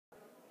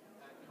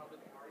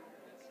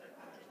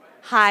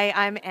Hi,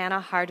 I'm Anna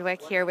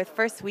Hardwick here with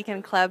First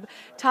Weekend Club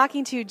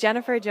talking to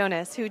Jennifer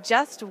Jonas, who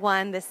just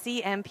won the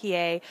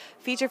CMPA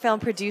Feature Film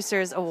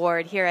Producers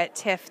Award here at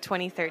TIFF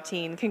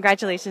 2013.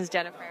 Congratulations,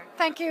 Jennifer.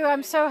 Thank you.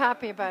 I'm so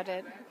happy about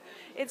it.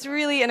 It's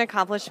really an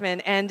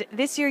accomplishment, and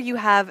this year you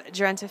have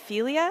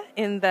Gerontophilia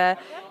in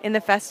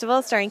the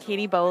festival starring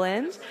Katie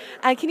Boland.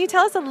 Can you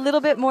tell us a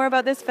little bit more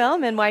about this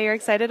film and why you're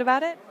excited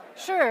about it?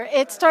 Sure.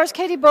 It stars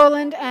Katie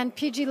Boland and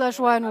P.G.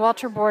 Lajoie and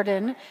Walter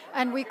Borden,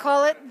 and we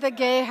call it The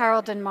Gay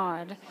Harold and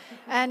Maude.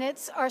 And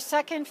it's our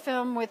second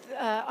film with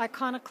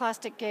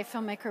iconoclastic gay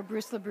filmmaker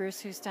Bruce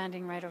LaBruce, who's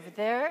standing right over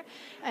there.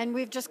 And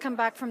we've just come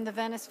back from the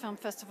Venice Film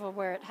Festival,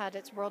 where it had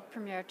its world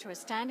premiere to a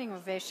standing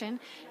ovation.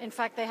 In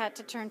fact, they had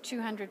to turn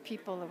 200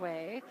 people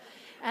away.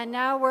 And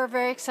now we're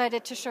very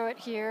excited to show it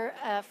here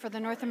for the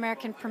North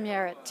American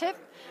premiere at TIFF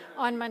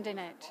on Monday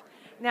night.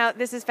 Now,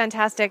 this is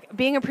fantastic.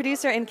 Being a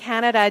producer in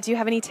Canada, do you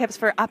have any tips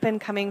for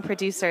up-and-coming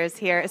producers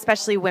here,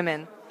 especially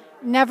women?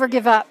 Never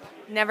give up.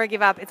 Never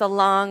give up. It's a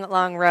long,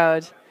 long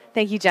road.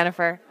 Thank you,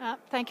 Jennifer.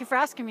 Thank you for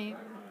asking me.